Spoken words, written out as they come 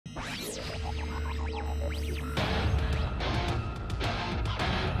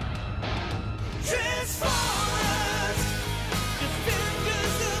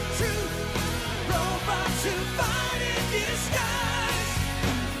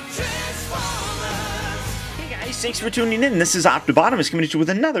guys, thanks for tuning in. This is Underbite coming at you with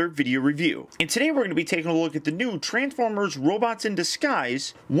another video review. And today we're going to be taking a look at the new Transformers Robots in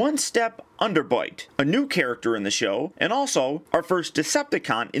Disguise One-Step Underbite, a new character in the show, and also our first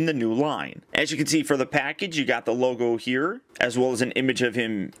Decepticon in the new line. As you can see for the package, you got the logo here, as well as an image of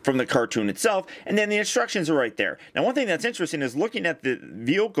him from the cartoon itself, and then the instructions are right there. Now, one thing that's interesting is looking at the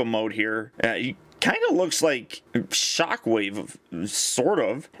vehicle mode here, you kind of looks like Shockwave, sort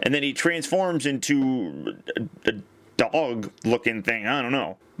of, and then he transforms into a dog-looking thing. I don't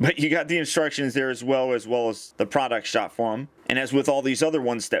know. But you got the instructions there as well as the product shot for him. And as with all these other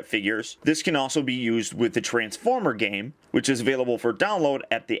one-step figures, this can also be used with the Transformer game, which is available for download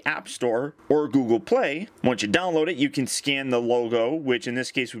at the App Store or Google Play. Once you download it, you can scan the logo, which in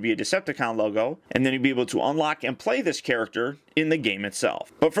this case would be a Decepticon logo, and then you'll be able to unlock and play this character in the game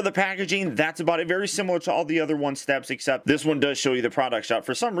itself. But for the packaging, that's about it. Very similar to all the other one-steps, except this one does show you the product shot.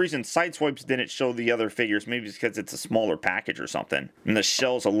 For some reason, Sideswipes didn't show the other figures. Maybe it's because it's a smaller package or something. And the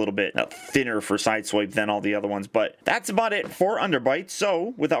shell's a little bit thinner for Sideswipe than all the other ones. But that's about it for Underbite.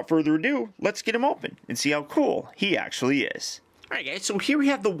 So, without further ado, let's get him open and see how cool he actually is. Alright guys, so here we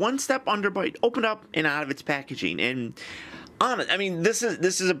have the One-Step Underbite opened up and out of its packaging. And I mean, this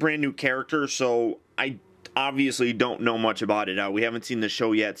is a brand new character, so I obviously don't know much about it. We haven't seen the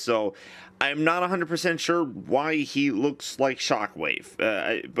show yet, so I'm not 100% sure why he looks like Shockwave,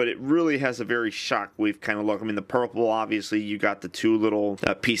 but it really has a very Shockwave kind of look. I mean, the purple, obviously, you got the two little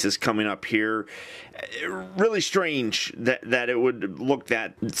pieces coming up here. Really strange that it would look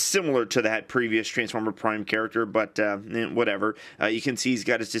that similar to that previous Transformer Prime character, but whatever. You can see he's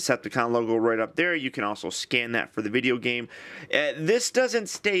got his Decepticon logo right up there. You can also scan that for the video game. This doesn't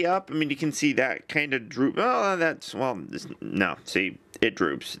stay up. I mean, you can see that kind of droop. Oh, no, see, it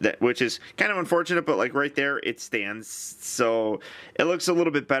droops, which is kind of unfortunate, but like right there it stands, so it looks a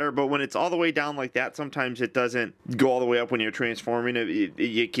little bit better. But when it's all the way down like that, sometimes it doesn't go all the way up when you're transforming.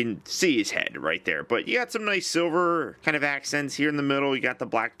 You can see his head right there, but you got some nice silver kind of accents here in the middle. You got the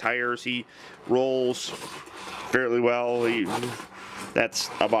black tires. He rolls fairly well.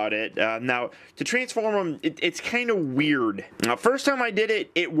 That's about it. Now, to transform him, it's kind of weird. First time I did it,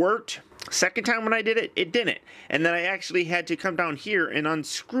 it worked. Second time when I did it, it didn't. And then I actually had to come down here and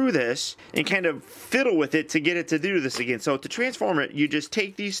unscrew this and kind of fiddle with it to get it to do this again. So to transform it, you just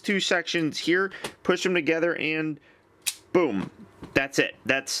take these two sections here, push them together, and boom. That's it.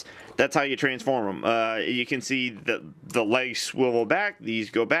 That's how you transform them. You can see the legs swivel back,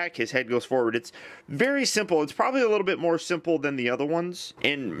 these go back, his head goes forward. It's very simple. It's probably a little bit more simple than the other ones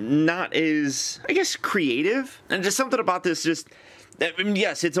and not as, I guess, creative. And just something about this just, I mean,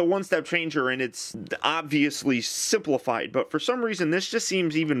 yes, it's a one-step changer and it's obviously simplified, but for some reason this just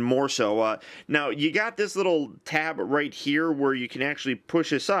seems even more so. Now, you got this little tab right here where you can actually push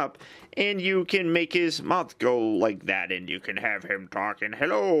this up and you can make his mouth go like that and you can have him talking,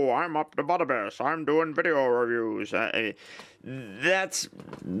 "Hello, I'm up to Butterbus, I'm doing video reviews." That's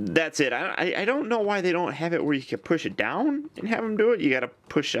it. I don't know why they don't have it where you can push it down and have him do it. You gotta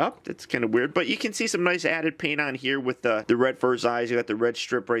push up. That's kind of weird, but you can see some nice added paint on here with the red fur eyes. You got the red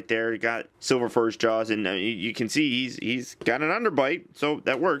strip right there. You got silver fur jaws, and you can see he's got an underbite, so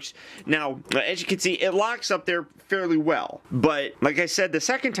that works. Now, as you can see, it locks up there fairly well, but like I said, the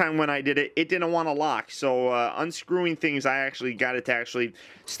second time when I did it, it didn't want to lock, so unscrewing things, I actually got it to actually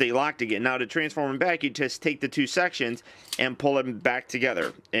stay locked again. Now, to transform them back, you just take the two sections and pull them back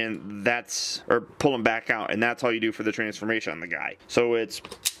together, and or pull them back out, and that's all you do for the transformation on the guy. So it's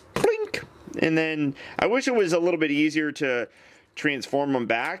blink, and then I wish it was a little bit easier to transform them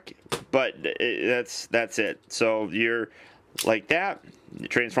back, but that's it. So you're like that, you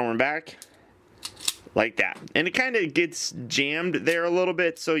transform them back like that, and it kind of gets jammed there a little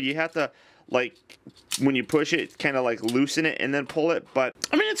bit, so you have to, like, when you push it, kind of like loosen it and then pull it. But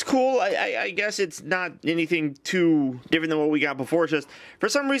I mean, it's cool. I guess it's not anything too different than what we got before. It's just, for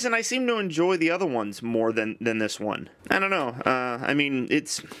some reason, I seem to enjoy the other ones more than this one. I don't know. I mean,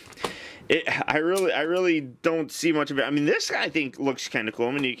 I really don't see much of it. I mean, this guy, I think, looks kind of cool.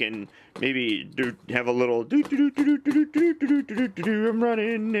 I mean, you can maybe have a little I'm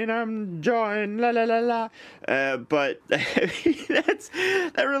running and I'm jawing, la la la la. But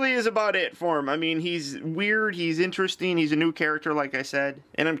that really is about it for him. I mean, he's weird, he's interesting, he's a new character, like I said,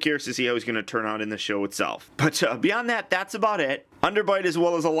 and I'm curious to see how he's going to turn out in the show itself. But beyond that, that's about it. Underbite, as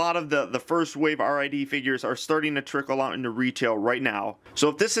well as a lot of the first wave RID figures, are starting to trickle out into retail right now. So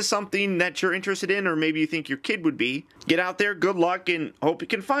if this is something that you're interested in, or maybe you think your kid would be, get out there, good luck, and hope you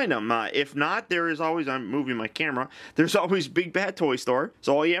can find them. If not, there is always, I'm moving my camera, there's always Big Bad Toy Store.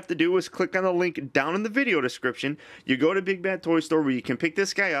 So all you have to do is click on the link down in the video description. You go to Big Bad Toy Store where you can pick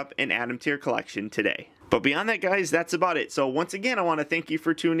this guy up and add him to your collection today. But beyond that, guys, that's about it. So once again, I want to thank you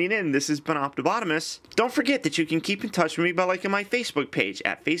for tuning in. This has been Optibotimus. Don't forget that you can keep in touch with me by liking my Facebook page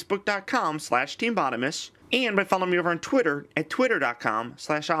at facebook.com/TeamBotimus. And by following me over on Twitter at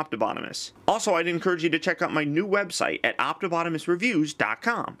twitter.com/Optibotimus. Also, I'd encourage you to check out my new website at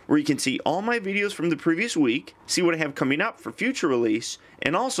OptibotimusReviews.com, where you can see all my videos from the previous week, see what I have coming up for future release,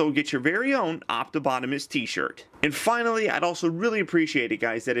 and also get your very own Optibotimus t-shirt. And finally, I'd also really appreciate it,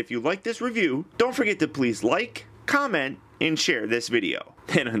 guys, that if you like this review, don't forget to please like, comment, and share this video.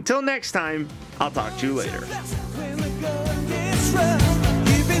 And until next time, I'll talk to you later.